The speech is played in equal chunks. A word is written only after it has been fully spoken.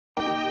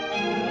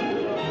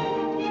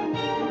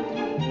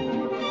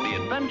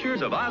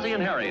Adventures of Ozzie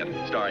and Harriet,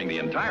 starring the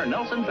entire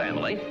Nelson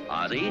family,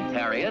 Ozzie,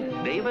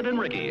 Harriet, David, and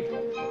Ricky.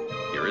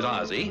 Here is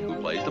Ozzie, who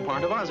plays the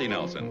part of Ozzie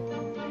Nelson.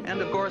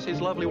 And, of course,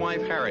 his lovely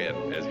wife, Harriet,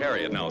 as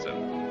Harriet Nelson.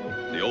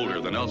 The older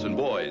of the Nelson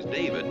boys,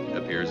 David,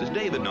 appears as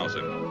David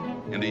Nelson.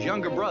 And his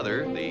younger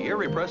brother, the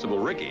irrepressible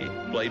Ricky,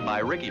 played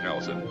by Ricky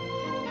Nelson.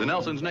 The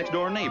Nelsons'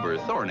 next-door neighbor,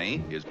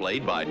 Thorny, is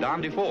played by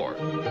DeFore.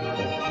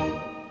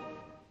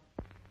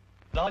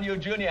 All you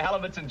junior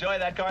halibuts enjoy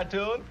that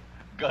cartoon?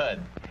 Good.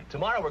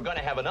 Tomorrow we're going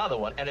to have another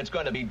one, and it's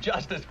going to be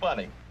just as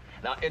funny.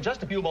 Now, in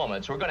just a few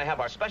moments, we're going to have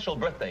our special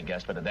birthday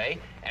guest for today,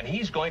 and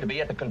he's going to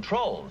be at the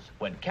controls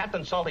when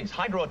Captain Salty's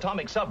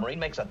hydroatomic submarine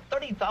makes a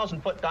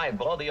 30,000-foot dive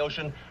below the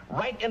ocean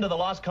right into the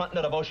lost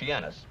continent of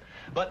Oceanus.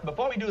 But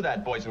before we do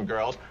that, boys and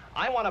girls,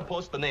 I want to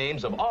post the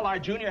names of all our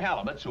junior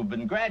halibuts who've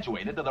been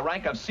graduated to the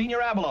rank of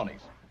senior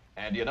abalones.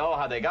 And you know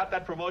how they got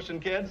that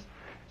promotion, kids?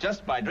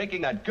 Just by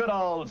drinking that good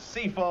old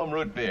Seafoam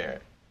root beer.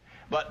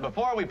 But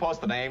before we post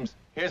the names,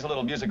 here's a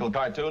little musical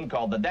cartoon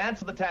called The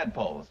Dance of the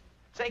Tadpoles.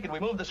 Say, can we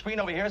move the screen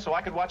over here so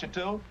I could watch it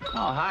too?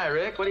 Oh, hi,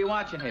 Rick. What are you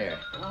watching here?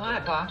 Oh, hi,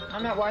 Pa.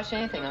 I'm not watching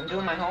anything. I'm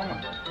doing my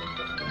homework.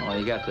 Oh,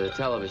 you got the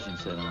television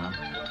set on.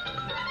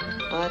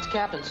 Well, that's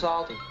Captain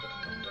Salty.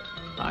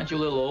 Aren't you a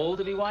little old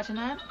to be watching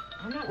that?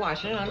 I'm not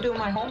watching it. I'm doing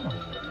my homework.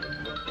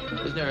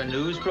 Isn't there a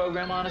news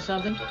program on or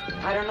something?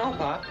 I don't know,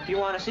 Pa. If you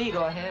want to see,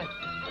 go ahead.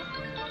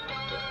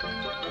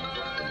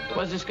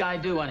 What does this guy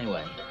do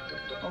anyway?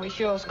 Well, he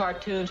shows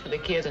cartoons for the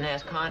kids and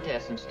has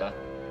contests and stuff.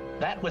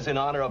 That was in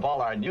honor of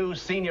all our new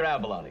senior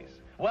abalones.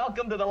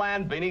 Welcome to the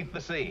land beneath the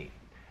sea.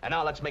 And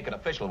now let's make it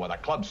official with a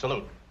club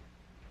salute.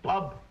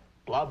 Blub,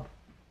 blub,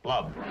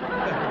 blub.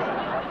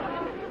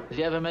 Does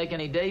he ever make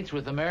any dates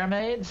with the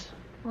mermaids?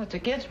 Well, it's a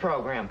kids'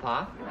 program,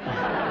 Pa.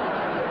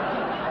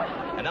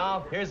 And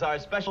now, here's our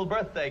special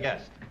birthday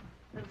guest.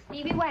 I'm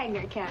Stevie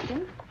Wagner,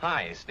 Captain.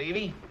 Hi,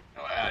 Stevie.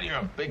 Well, you're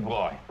a big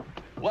boy.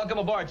 Welcome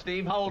aboard,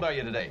 Steve. How old are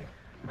you today?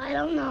 I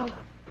don't know.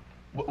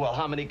 Well,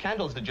 how many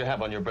candles did you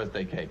have on your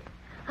birthday cake?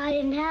 I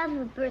didn't have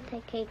a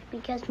birthday cake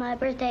because my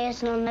birthday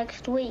isn't on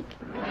next week.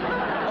 Oh,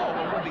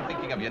 well, we'll be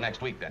thinking of you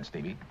next week then,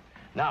 Stevie.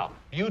 Now,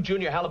 you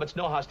junior halibuts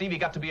know how Stevie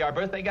got to be our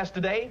birthday guest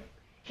today?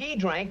 He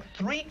drank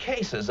 3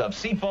 cases of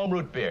Seafoam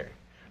root beer.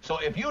 So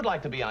if you'd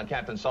like to be on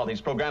Captain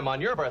Salty's program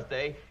on your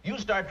birthday, you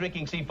start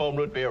drinking Seafoam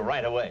root beer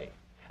right away.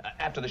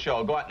 After the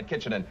show, go out in the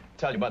kitchen and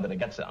tell your mother to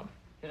get some.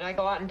 Did I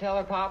go out and tell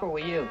her, Pop, or were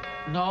you?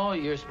 No,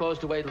 you're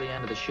supposed to wait till the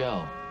end of the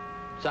show.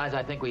 Besides,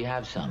 I think we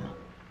have some.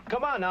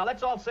 Come on now,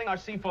 let's all sing our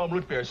Seafoam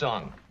root beer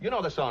song. You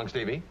know the song,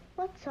 Stevie.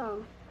 What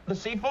song? The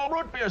Seafoam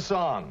root beer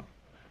song.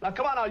 Now,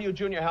 come on, all you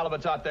junior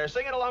halibuts out there,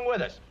 sing it along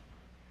with us.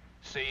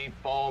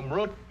 Seafoam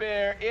root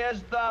beer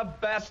is the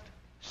best.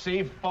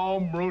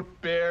 Seafoam root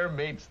beer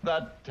meets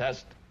the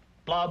test.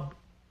 Blub,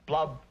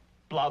 blub,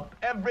 blub.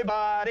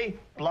 Everybody,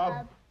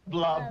 blub,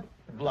 blub,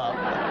 blub.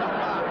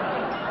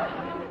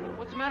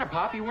 What's the matter,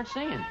 Pop? You weren't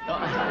singing.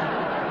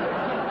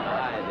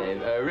 Hi,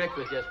 Dave. Rick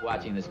was just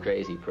watching this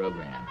crazy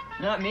program.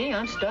 Not me.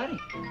 I'm studying.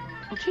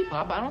 Well, gee,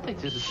 Pop, I don't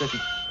think this is such a...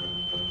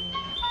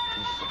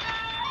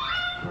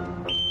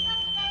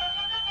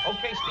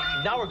 Okay,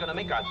 Stevie, now we're going to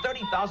make our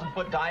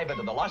 30,000-foot dive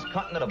into the lost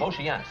continent of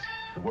Oceanus.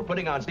 We're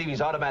putting on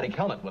Stevie's automatic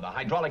helmet with a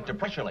hydraulic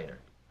depressurator.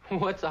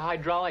 What's a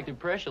hydraulic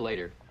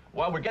depressurator?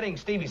 While we're getting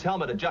Stevie's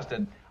helmet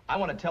adjusted, I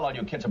want to tell all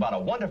you kids about a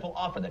wonderful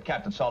offer that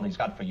Captain Salty's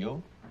got for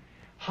you.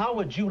 How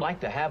would you like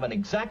to have an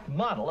exact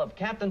model of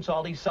Captain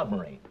Salty's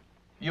submarine?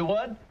 You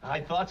would?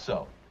 I thought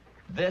so.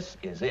 This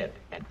is it.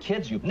 And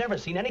kids, you've never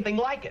seen anything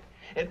like it.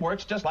 It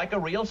works just like a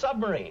real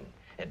submarine.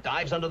 It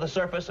dives under the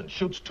surface and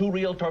shoots 2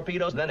 real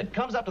torpedoes, and then it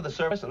comes up to the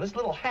surface, and this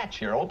little hatch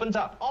here opens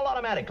up, all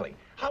automatically.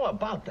 How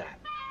about that?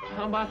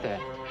 How about that?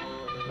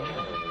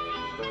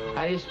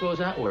 How do you suppose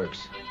that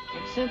works?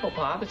 It's simple,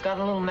 Pop. It's got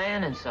a little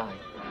man inside.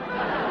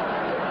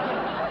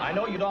 I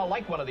know you'd all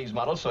like one of these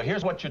models, so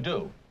here's what you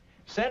do.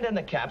 Send in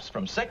the caps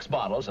from 6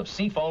 bottles of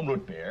Seafoam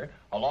root beer,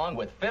 along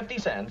with 50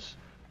 cents,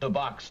 to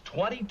Box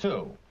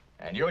 22.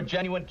 And your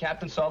genuine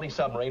Captain Salty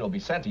submarine will be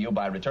sent to you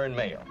by return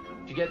mail.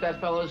 Did you get that,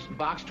 fellas?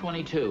 Box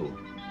 22.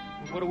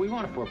 What do we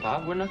want it for,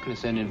 Pop? We're not going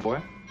to send in for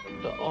it.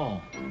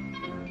 Oh,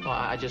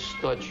 I just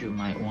thought you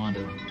might want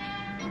to.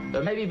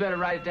 But maybe you better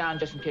write it down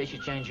just in case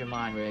you change your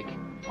mind, Rick.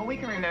 Oh, we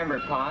can remember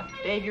it, Pop.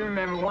 Dave, you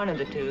remember one of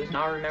the 2s, and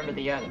I'll remember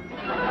the other.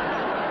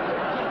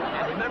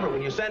 And remember,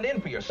 when you send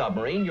in for your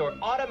submarine, you're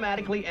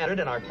automatically entered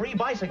in our free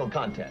bicycle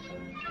contest.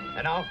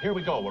 And now, here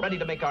we go. We're ready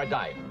to make our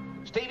dive.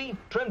 Stevie,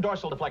 trim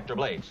dorsal deflector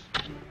blades.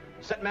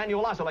 Set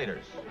manual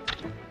oscillators.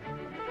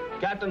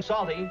 Captain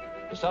Salty,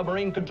 the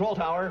submarine control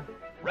tower,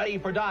 ready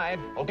for dive.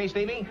 Okay,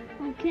 Stevie?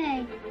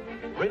 Okay.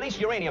 Release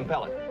uranium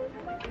pellet.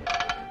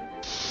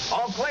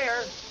 All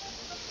clear.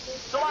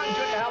 So long,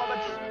 junior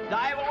halibuts.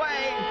 Dive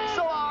away.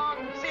 So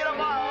long. See you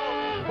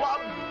tomorrow.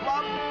 Blub,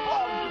 blub,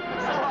 blub.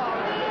 So long.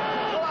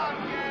 So long,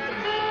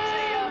 kids.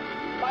 See ya.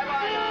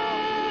 Bye-bye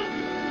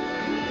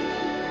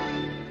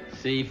now.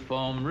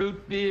 Seafoam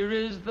root beer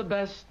is the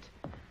best.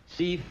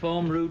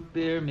 Seafoam root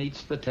beer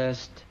meets the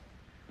test.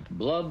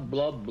 Blub,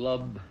 blub,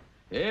 blub.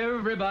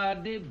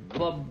 Everybody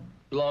blub,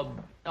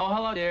 blub. Oh,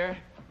 hello, dear.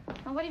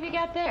 Well, what have you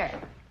got there?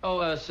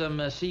 Oh,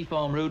 some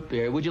seafoam root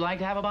beer. Would you like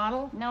to have a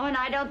bottle? No, and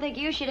I don't think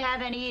you should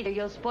have any either.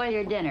 You'll spoil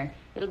your dinner.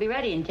 It'll be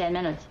ready in 10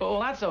 minutes. Oh,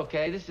 well, that's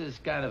okay. This is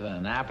kind of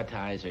an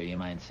appetizer, you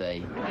might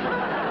say.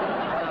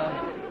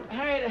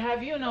 Harriet,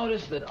 have you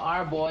noticed that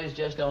our boys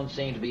just don't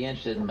seem to be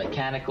interested in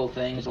mechanical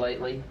things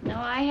lately? No,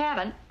 I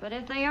haven't. But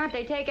if they aren't,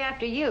 they take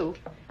after you.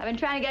 I've been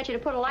trying to get you to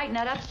put a light in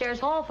that upstairs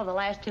hall for the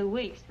last 2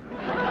 weeks.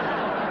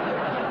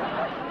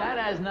 That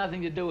has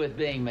nothing to do with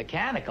being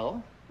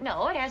mechanical.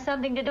 No, it has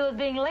something to do with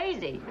being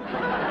lazy.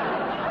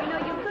 You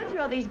know, you could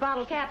throw these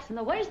bottle caps in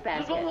the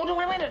wastebasket. No,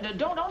 wait a minute.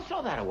 Don't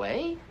throw that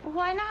away.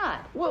 Why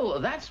not? Well,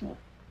 the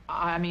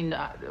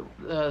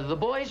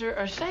boys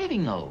are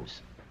saving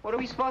those. What are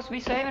we supposed to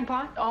be saving,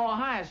 Pa? Oh,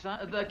 hi,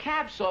 son. The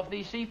caps off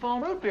these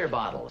seafoam root beer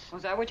bottles.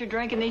 Was that what you're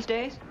drinking these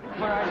days?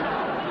 What are you,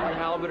 junior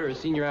halibut or a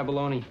senior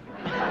abalone? You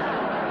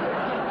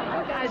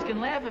guys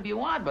can laugh if you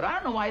want, but I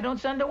don't know why you don't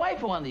send away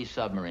for one of these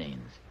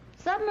submarines.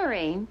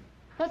 Submarine?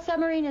 What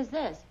submarine is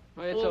this?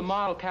 Well, it's a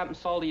model Captain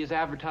Salty is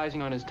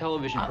advertising on his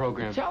television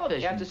program.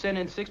 Television? You have to send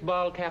in 6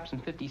 bottle caps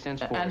and 50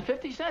 cents for And it.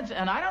 50 cents.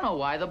 And I don't know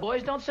why the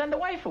boys don't send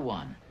away for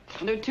one.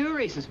 Well, there are 2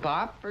 reasons,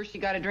 Pop. First,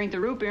 you got to drink the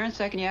root beer, and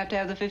second, you have to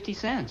have the 50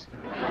 cents.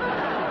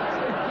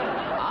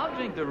 I'll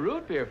drink the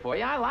root beer for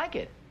you. I like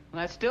it.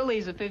 Well, that still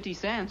leaves the 50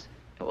 cents.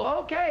 Well,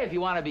 okay, if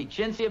you want to be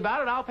chintzy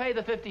about it, I'll pay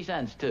the 50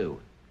 cents, too.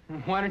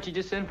 Why don't you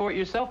just send for it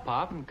yourself,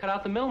 Pop, and cut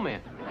out the middleman?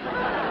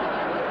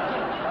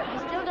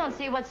 I still don't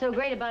see what's so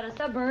great about a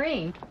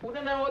submarine.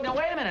 Well, now,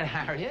 wait a minute,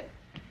 Harriet.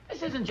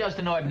 This isn't just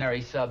an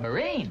ordinary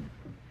submarine.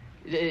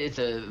 It's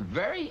a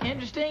very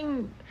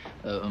interesting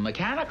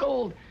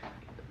mechanical...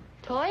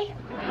 Toy?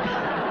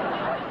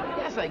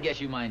 Yes, I guess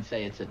you might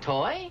say it's a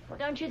toy. Well,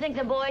 don't you think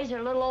the boys are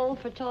a little old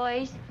for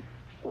toys?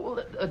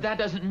 Well, that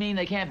doesn't mean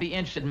they can't be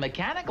interested in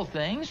mechanical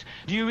things.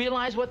 Do you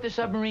realize what the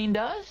submarine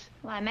does?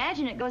 Well, I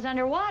imagine it goes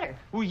underwater.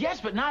 Well,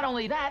 yes, but not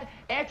only that.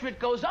 After it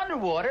goes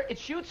underwater, it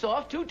shoots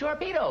off 2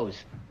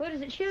 torpedoes. Who does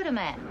it shoot them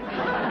at?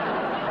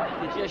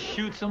 It just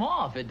shoots them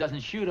off. It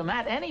doesn't shoot them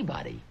at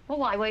anybody. Well,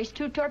 why waste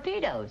 2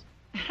 torpedoes?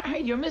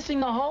 You're missing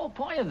the whole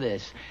point of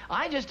this.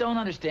 I just don't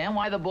understand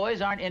why the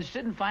boys aren't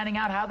interested in finding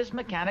out how this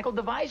mechanical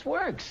device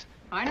works.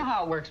 I know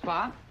how it works,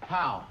 Pop.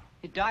 How?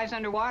 It dives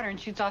underwater and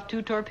shoots off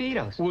 2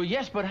 torpedoes. Well,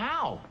 yes, but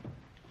how?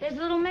 There's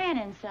a little man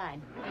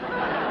inside.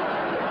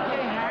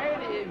 Hey,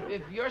 Harriet,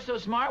 if you're so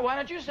smart, why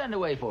don't you send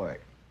away for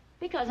it?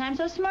 Because I'm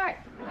so smart.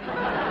 Come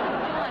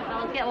on,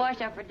 fellas, get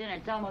washed up for dinner.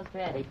 It's almost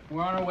ready.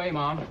 We're on our way,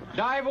 Mom.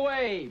 Dive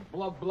away!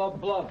 Blub, blub,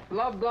 blub.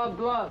 Blub, blub,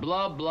 blub.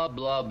 Blub, blub,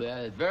 blub.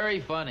 Very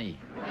funny.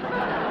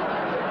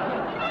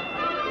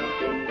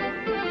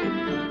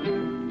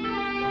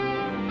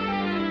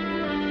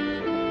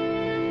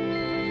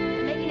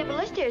 Making a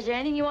ballista. Is there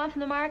anything you want from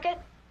the market?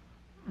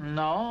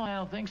 No, I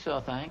don't think so,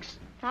 thanks.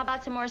 How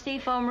about some more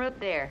seafoam root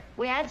beer?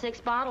 We had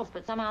 6 bottles,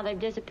 but somehow they've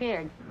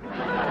disappeared.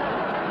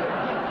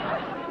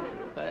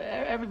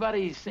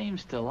 Everybody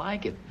seems to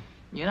like it.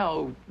 You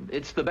know,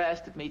 it's the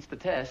best. It meets the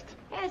test.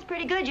 Yeah, it's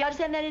pretty good. You ought to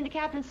send that in to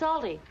Captain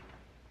Salty.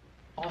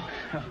 Oh,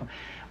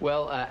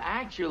 well,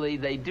 actually,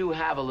 they do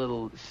have a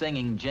little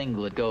singing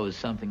jingle that goes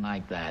something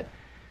like that.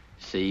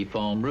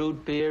 Seafoam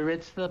root beer,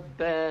 it's the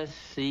best.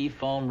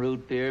 Seafoam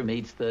root beer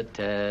meets the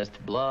test.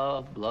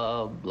 Blub,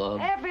 blub,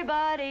 blub.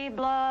 Everybody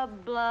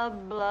blub,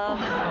 blub, blub.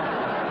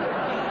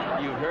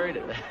 You've heard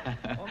it.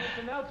 Oh,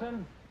 Mr.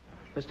 Nelson.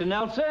 Mr.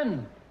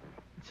 Nelson.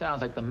 It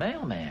sounds like the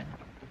mailman.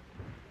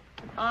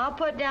 I'll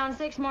put down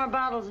 6 more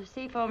bottles of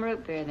seafoam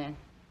root beer, then.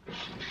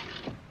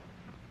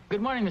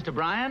 Good morning, Mr.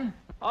 Bryan.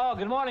 Oh,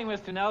 good morning,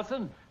 Mr.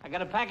 Nelson. I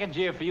got a package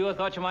here for you. I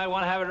thought you might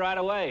want to have it right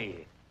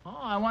away. Oh,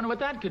 I wonder what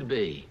that could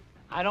be.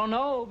 I don't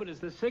know, but it's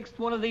the 6th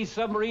one of these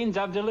submarines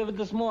I've delivered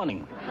this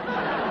morning.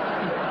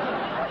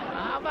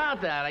 How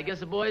about that? I guess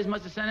the boys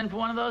must have sent in for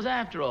one of those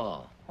after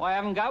all. Well, I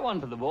haven't got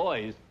one for the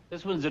boys.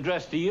 This one's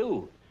addressed to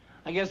you.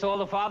 I guess all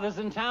the fathers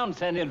in town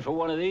sent in for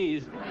one of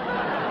these. Well,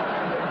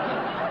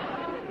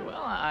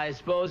 I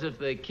suppose if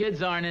the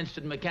kids aren't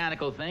interested in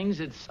mechanical things,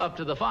 it's up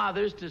to the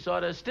fathers to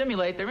sort of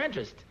stimulate their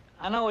interest.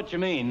 I know what you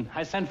mean.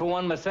 I sent for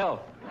one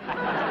myself. Well,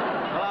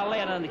 I'll lay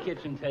it on the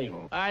kitchen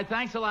table. All right,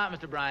 thanks a lot,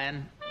 Mr.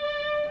 Bryan.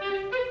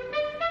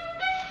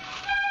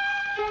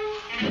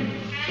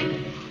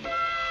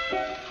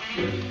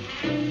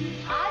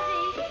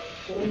 Ozzie!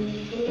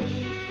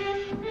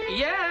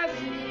 Yes!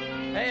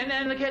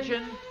 In the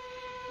kitchen.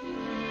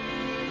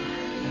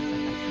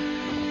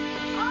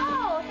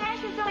 Oh,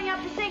 thanks for filling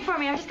up the sink for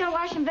me. I'm just going to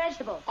wash some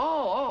vegetables.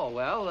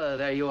 Well,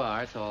 there you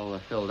are. It's all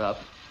filled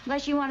up.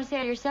 Unless you want to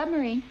sail your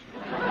submarine.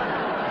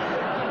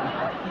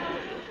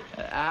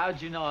 How'd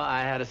you know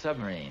I had a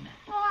submarine?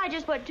 Oh, I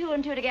just put 2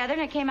 and 2 together,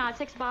 and it came out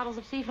 6 bottles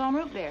of seafoam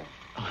root beer.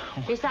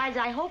 Besides,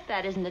 I hope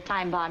that isn't the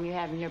time bomb you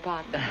have in your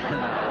pocket.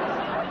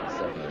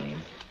 Submarine.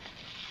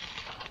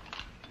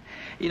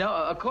 You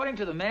know, according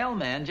to the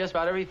mailman, just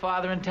about every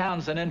father in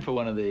town sent in for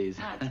one of these.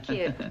 Oh, it's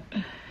cute.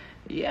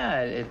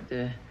 Yeah,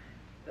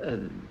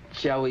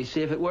 shall we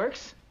see if it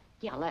works?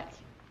 Yeah, let's.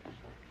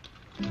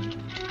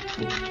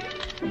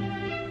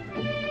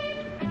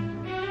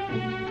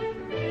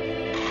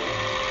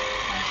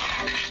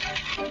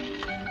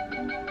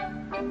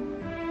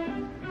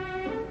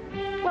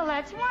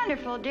 that's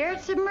wonderful, dear.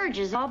 It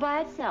submerges all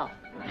by itself.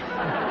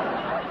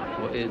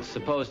 Well, it's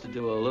supposed to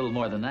do a little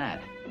more than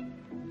that.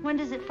 When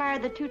does it fire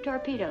the 2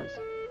 torpedoes?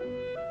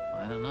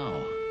 I don't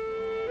know.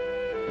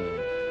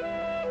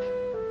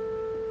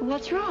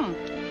 What's wrong?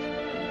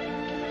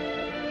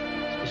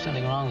 There's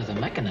something wrong with the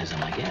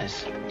mechanism, I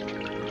guess.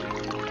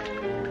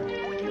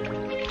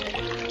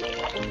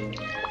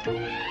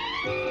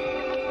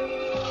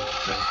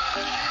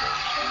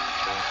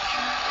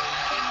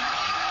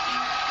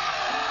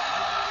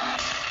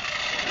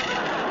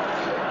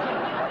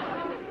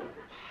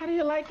 How do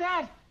you like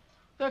that?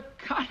 The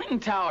conning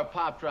tower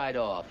popped right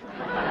off.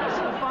 This is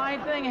a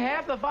fine thing.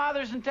 Half the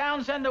fathers in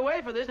town send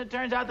away for this, and it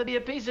turns out to be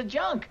a piece of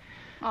junk.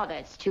 Oh,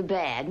 that's too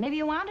bad. Maybe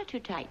you wound it too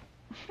tight.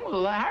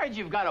 Well, Harriet,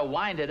 you've got to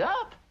wind it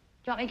up. Do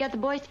you want me to get the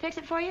boys to fix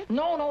it for you?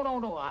 No.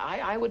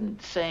 I wouldn't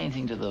say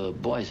anything to the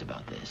boys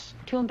about this.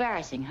 Too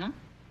embarrassing, huh?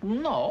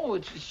 No,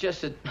 it's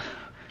just that...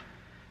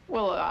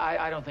 Well,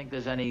 I don't think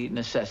there's any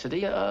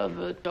necessity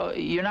of...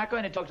 You're not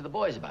going to talk to the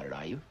boys about it,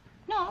 are you?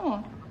 No, I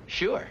won't.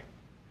 Sure.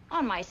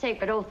 On my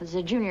sacred oath as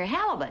a junior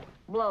halibut.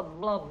 Blub,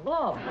 blub,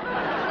 blub.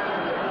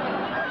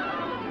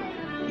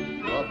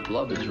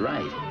 Blub is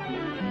right.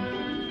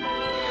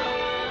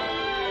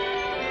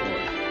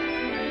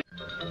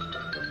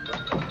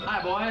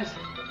 Hi, boys.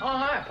 Oh,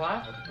 hi,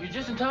 Pop. You're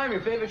just in time.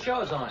 Your favorite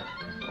show's on.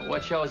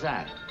 What show is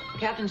that?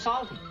 Captain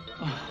Salty.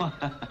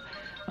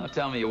 Don't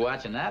tell me you're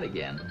watching that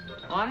again.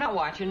 Oh, I'm not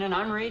watching it.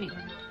 I'm reading.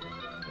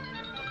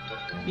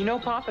 You know,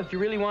 Pop, if you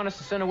really want us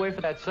to send away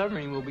for that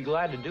submarine, we'll be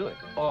glad to do it.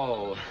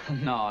 Oh,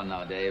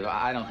 no, Dave.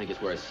 I don't think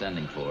it's worth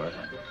sending for.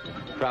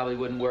 Probably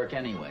wouldn't work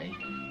anyway.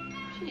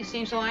 You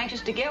seem so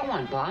anxious to get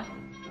one, Pop.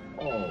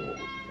 Oh,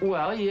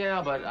 well,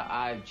 yeah, but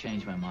I've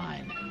changed my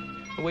mind.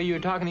 The way you were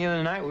talking the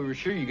other night, we were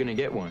sure you were going to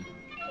get one.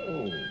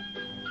 Oh,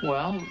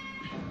 well...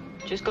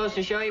 Just goes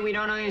to show you we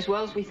don't know you as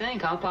well as we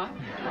think, huh, Pop?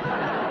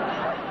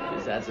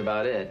 Guess that's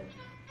about it.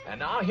 And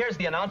now here's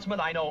the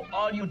announcement I know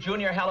all you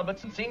junior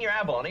halibuts and senior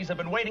abalones have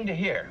been waiting to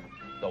hear.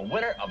 The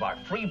winner of our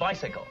free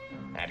bicycle.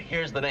 And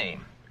here's the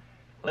name.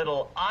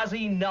 Little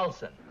Ozzie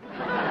Nelson.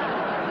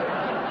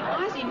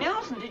 Ozzie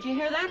Nelson, did you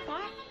hear that,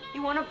 Pop? He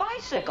won a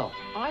bicycle.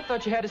 Oh, I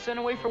thought you had to send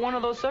away for one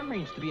of those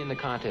submarines to be in the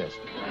contest.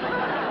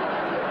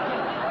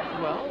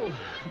 Well,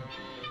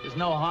 there's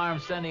no harm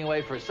sending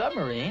away for a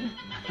submarine.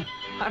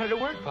 How did it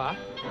work, Pop?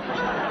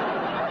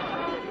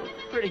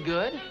 Pretty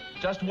good.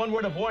 Just one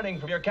word of warning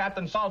from your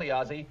Captain Salty,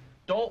 Ozzie.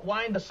 Don't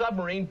wind the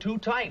submarine too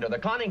tight or the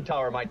conning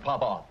tower might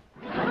pop off.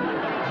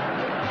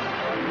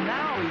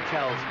 Now he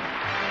tells me.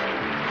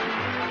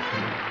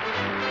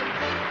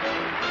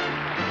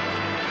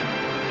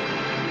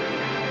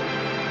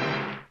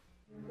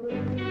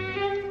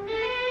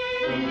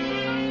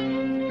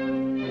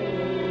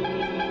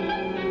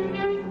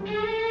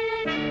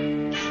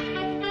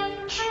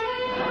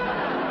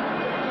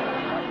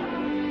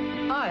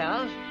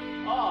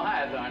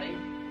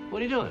 What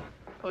are you doing?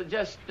 Well,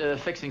 just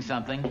fixing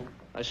something.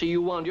 I see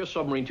you wound your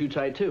submarine too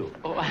tight, too.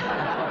 Oh,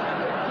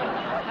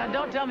 now,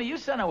 don't tell me you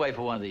sent away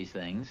for one of these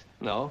things.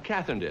 No,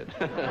 Catherine did.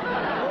 Oh,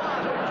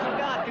 I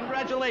forgot.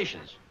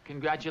 Congratulations.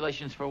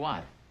 Congratulations for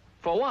what?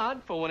 For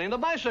what? For winning the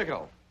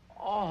bicycle.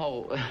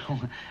 Oh,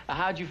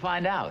 how'd you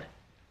find out?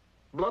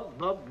 Blub,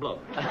 blub, blub.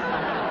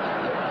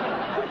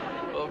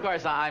 Well, of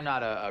course, I'm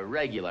not a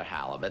regular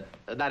halibut.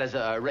 That is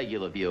a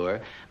regular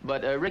viewer.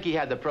 But Ricky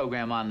had the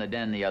program on the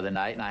Den the other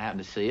night, and I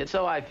happened to see it,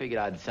 so I figured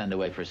I'd send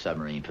away for a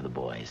submarine for the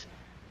boys.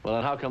 Well,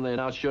 then how come they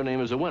announced your name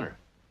as the winner?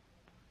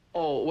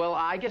 Oh, well,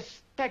 I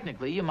guess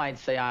technically you might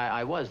say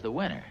I was the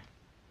winner.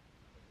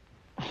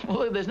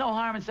 Well, there's no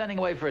harm in sending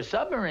away for a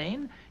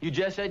submarine. You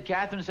just said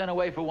Catherine sent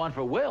away for one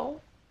for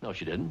Will. No,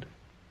 she didn't.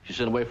 She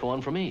sent away for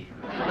one for me.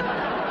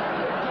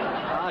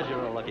 Ah,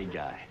 you're a lucky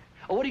guy.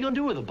 Oh, what are you going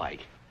to do with the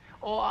bike?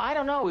 Oh, I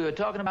don't know. We were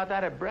talking about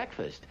that at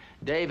breakfast.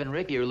 Dave and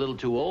Ricky are a little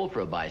too old for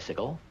a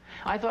bicycle.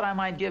 I thought I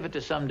might give it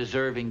to some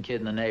deserving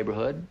kid in the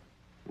neighborhood.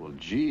 Well,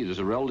 gee, there's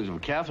a relative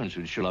of Catherine's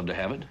who'd sure love to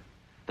have it.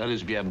 That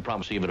is, if you haven't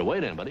promised to give it away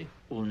to anybody.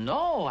 Well,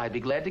 no, I'd be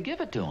glad to give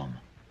it to him.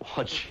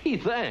 Oh, gee,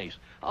 thanks.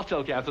 I'll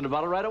tell Catherine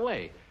about it right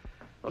away.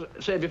 Well,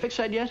 say, have you fixed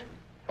that yet?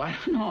 I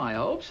don't know. I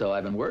hope so.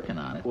 I've been working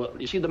on it. Well,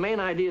 you see, the main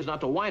idea is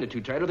not to wind it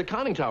too tight or the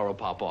conning tower will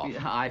pop off.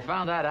 Yeah, I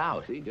found that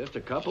out. See, just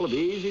a couple of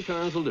easy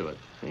turns will do it.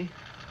 See?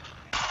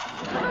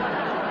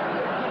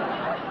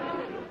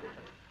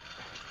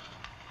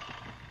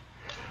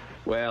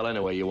 Well,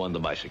 anyway, you won the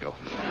bicycle.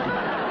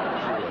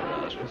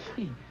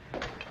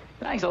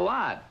 Thanks a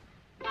lot.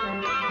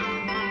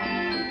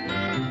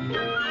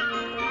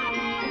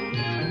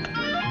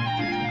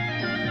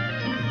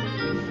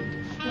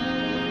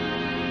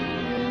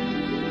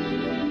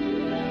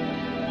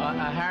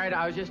 Harriet,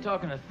 I was just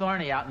talking to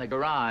Thorny out in the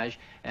garage,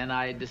 and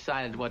I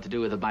decided what to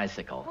do with the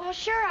bicycle. Well,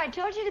 sure, I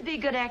told you to be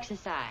good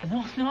exercise.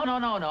 No.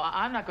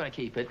 I'm not going to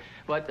keep it.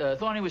 But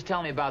Thorny was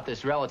telling me about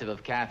this relative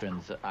of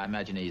Catherine's. I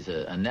imagine he's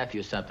a nephew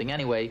or something.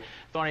 Anyway,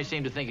 Thorny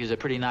seemed to think he was a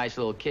pretty nice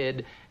little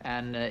kid,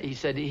 and he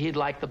said he'd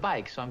like the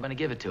bike, so I'm going to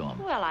give it to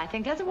him. Well, I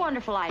think that's a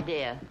wonderful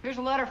idea. Here's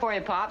a letter for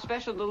you, Pop.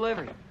 Special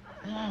delivery.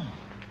 Oh.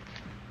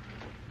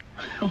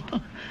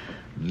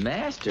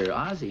 Master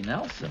Ozzie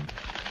Nelson.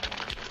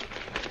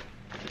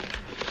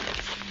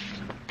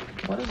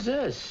 What is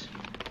this?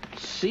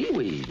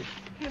 Seaweed.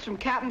 It's from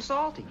Captain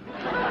Salty. You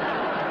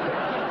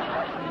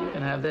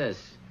can have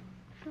this.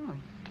 Oh,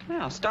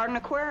 well, start an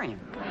aquarium.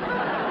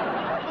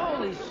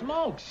 Holy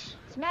smokes.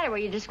 What's the matter? Were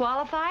you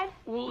disqualified?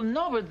 Well,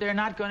 no, but they're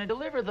not going to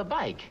deliver the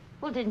bike.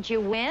 Well, didn't you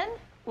win?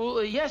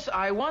 Well, yes,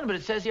 I won, but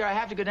it says here I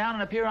have to go down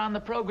and appear on the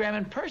program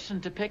in person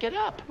to pick it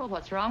up. Well,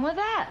 what's wrong with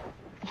that?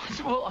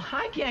 Well,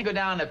 I can't go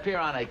down and appear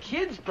on a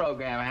kid's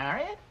program,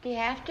 Harriet. Do you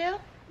have to?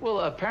 Well,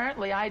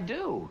 apparently I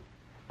do.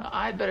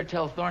 I'd better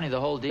tell Thorny the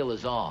whole deal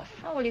is off.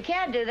 Oh, well, you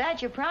can't do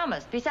that. You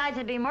promised. Besides,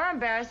 it'd be more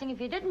embarrassing if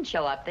you didn't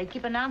show up. They'd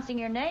keep announcing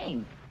your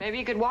name. Maybe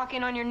you could walk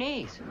in on your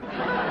knees. Well,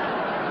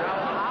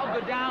 I'll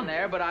go down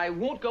there, but I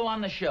won't go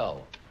on the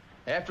show.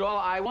 After all,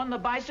 I won the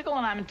bicycle,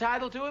 and I'm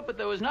entitled to it, but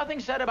there was nothing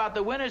said about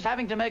the winners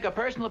having to make a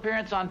personal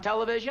appearance on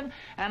television,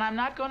 and I'm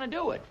not going to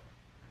do it.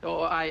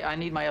 Oh, I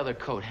need my other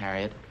coat,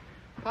 Harriet.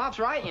 Pop's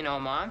right, you know,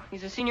 Mom.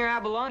 He's a senior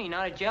abalone,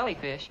 not a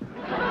jellyfish.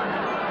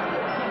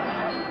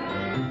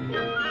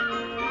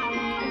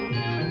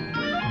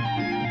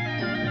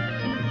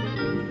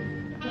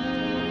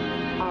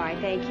 All right,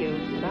 thank you.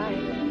 Bye.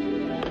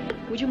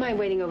 Would you mind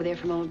waiting over there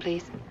for a moment,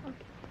 please?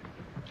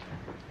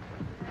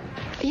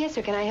 Yes,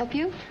 sir. Can I help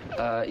you?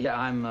 Yeah,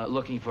 I'm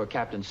looking for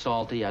Captain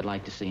Salty. I'd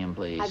like to see him,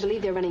 please. I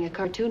believe they're running a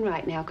cartoon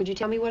right now. Could you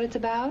tell me what it's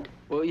about?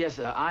 Well, yes,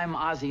 I'm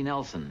Ozzie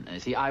Nelson.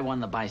 See, I won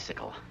the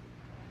bicycle.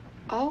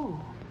 Oh.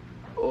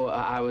 Oh,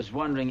 I was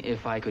wondering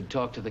if I could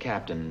talk to the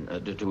captain,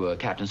 to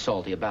Captain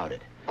Salty about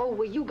it. Oh,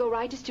 well, you go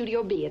right to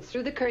Studio B. It's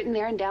through the curtain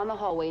there and down the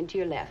hallway and to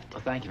your left.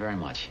 Well, thank you very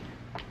much.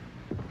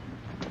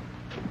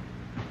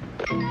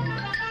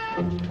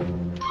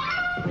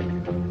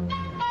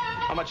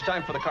 How much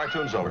time for the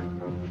cartoon's over?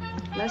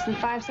 Less than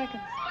 5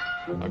 seconds.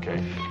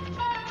 Okay.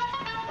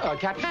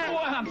 Captain... Oh,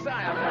 I'm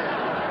sorry.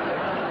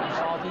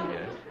 Salty?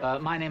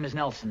 Yes. My name is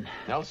Nelson.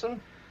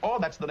 Nelson? Oh,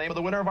 that's the name of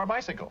the winner of our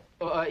bicycle.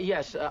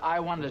 Yes,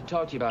 I wanted to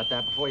talk to you about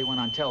that before you went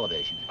on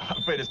television.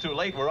 I'm afraid it's too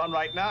late. We're on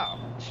right now.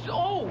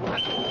 Oh!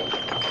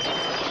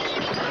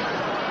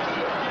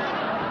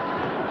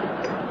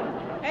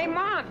 Hey,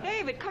 Mom,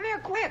 David, come here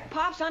quick.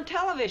 Pop's on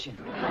television.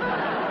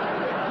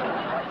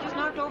 Just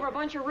knocked over a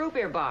bunch of root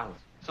beer bottles.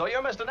 So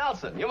you're Mr.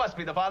 Nelson. You must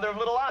be the father of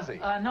little Ozzie.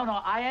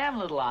 No, I am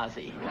little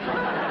Ozzie.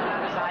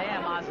 Yes, I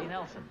am Ozzie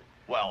Nelson.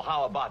 Well,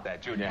 how about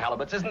that, Junior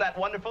Halibuts? Isn't that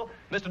wonderful?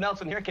 Mr.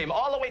 Nelson here came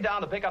all the way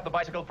down to pick up the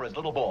bicycle for his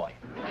little boy.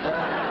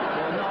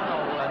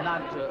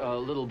 Not a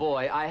little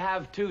boy. I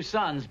have 2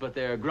 sons, but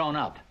they're grown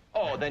up.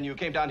 Oh, then you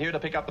came down here to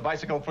pick up the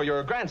bicycle for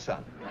your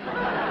grandson.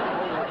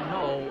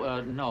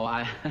 No,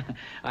 I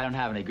don't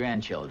have any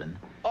grandchildren.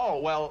 Oh,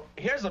 well,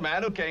 here's a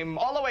man who came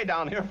all the way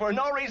down here for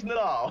no reason at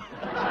all.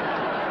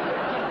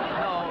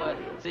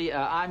 See,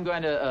 I'm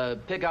going to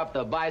pick up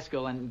the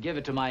bicycle and give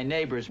it to my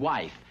neighbor's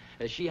wife.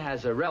 She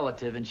has a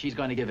relative, and she's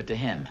going to give it to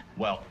him.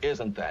 Well,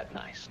 isn't that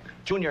nice?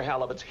 Junior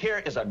Halibuts, here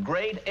is a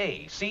grade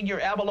A senior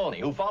abalone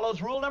who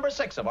follows rule number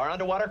 6 of our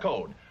underwater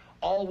code.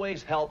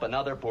 Always help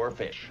another poor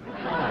fish.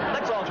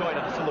 Let's all join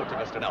in the salute to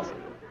Mr. Nelson.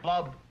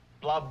 Blub,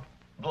 blub,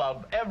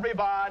 blub.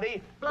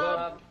 Everybody.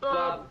 Blub,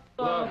 blub,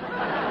 blub.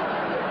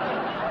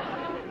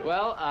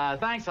 Well,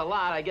 thanks a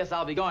lot. I guess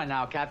I'll be going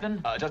now,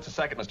 Captain. Just a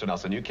second, Mr.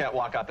 Nelson. You can't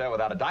walk out there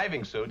without a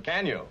diving suit,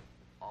 can you?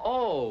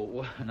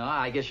 Oh, no,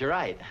 I guess you're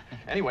right.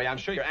 Anyway, I'm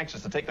sure you're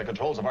anxious to take the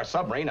controls of our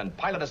submarine and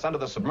pilot us under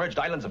the submerged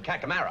islands of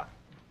Cacamara.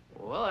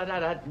 Well,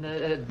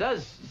 that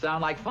does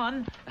sound like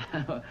fun.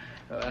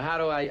 How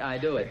do I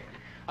do it?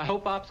 I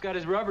hope Pop's got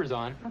his rubbers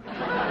on.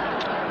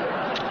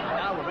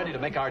 Now we're ready to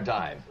make our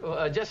dive.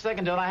 Just a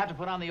second, don't I have to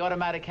put on the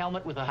automatic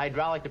helmet with a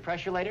hydraulic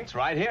depressurator? It's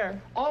right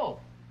here. Oh,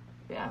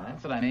 yeah,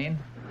 that's what I mean.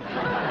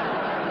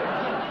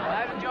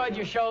 I've enjoyed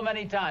your show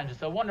many times.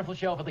 It's a wonderful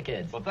show for the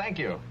kids. Well, thank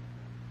you.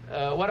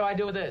 What do I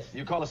do with this?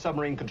 You call the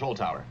submarine control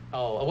tower.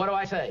 Oh, what do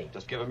I say?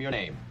 Just give him your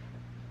name.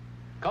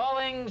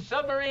 Calling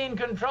submarine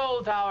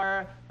control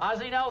tower,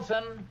 Ozzie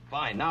Nelson.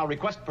 Fine. Now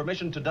request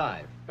permission to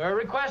dive.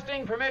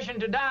 Requesting permission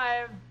to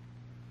dive.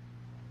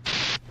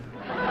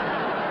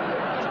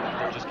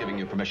 They're just giving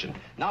you permission.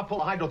 Now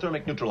pull a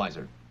hydrothermic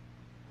neutralizer.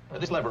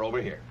 This lever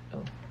over here.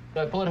 Oh.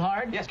 Do I pull it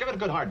hard? Yes, give it a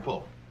good hard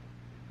pull.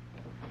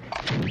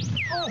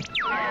 Oh!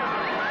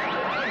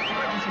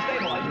 Emergency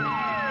stabilizer.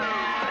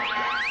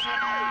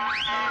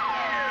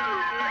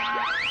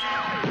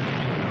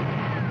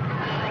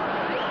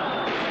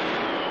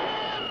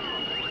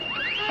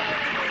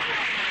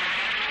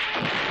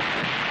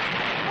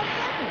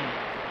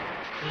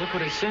 Look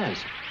what it says.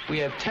 We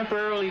have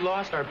temporarily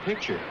lost our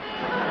picture.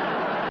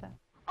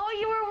 Oh,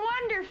 you were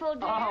wonderful,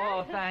 dear.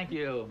 Oh, thank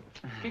you.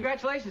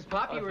 Congratulations,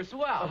 Pop. You were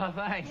swell. Oh,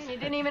 thanks. You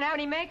didn't even have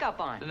any makeup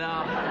on.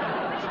 No.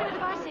 Where'd you do with the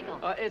bicycle?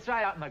 It's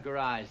right out in my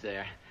garage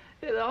there.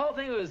 Yeah, the whole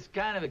thing was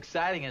kind of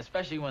exciting,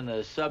 especially when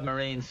the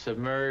submarine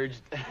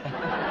submerged.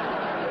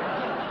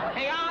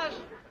 Hey, Oz.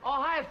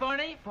 Oh, hi,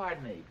 Thorny.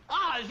 Pardon me.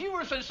 Oz, you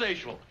were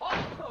sensational.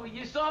 Oh,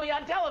 you saw me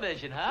on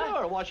television, huh?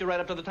 Sure, watched you right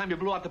up to the time you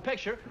blew out the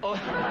picture. Oh.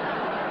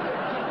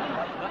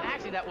 Well,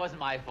 actually, that wasn't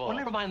my fault. Well,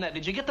 never mind that.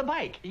 Did you get the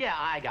bike? Yeah,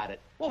 I got it.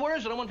 Well, where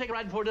is it? I want to take a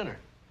ride before dinner.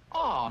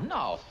 Oh,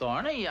 no,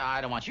 Thorny.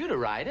 I don't want you to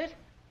ride it.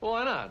 Well,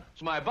 why not?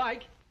 It's my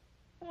bike.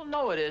 Well,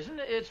 no, it isn't.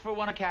 It's for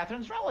one of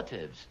Catherine's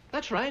relatives.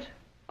 That's right.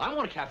 I'm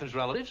one of Catherine's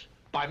relatives.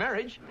 By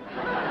marriage.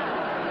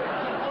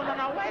 Oh,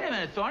 no, wait a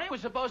minute, Thorny. It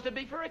was supposed to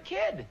be for a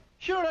kid.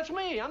 Sure, that's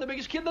me. I'm the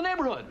biggest kid in the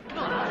neighborhood. It's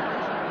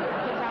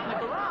out in the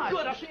garage.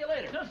 Good, I'll see you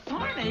later.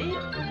 Thorny?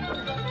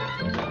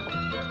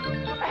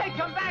 Hey,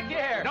 come back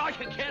here. No, you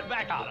can't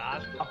back out,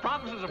 Oz. A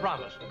promise is a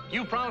promise.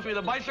 You promised me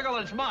the bicycle,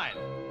 and it's mine.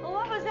 Well,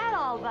 what was that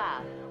all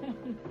about?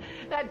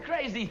 That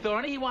crazy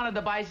Thorny, he wanted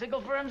the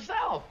bicycle for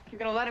himself. You're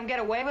gonna let him get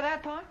away with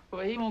that, Pop?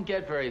 Well, he won't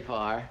get very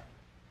far.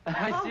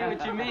 I see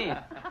what you mean.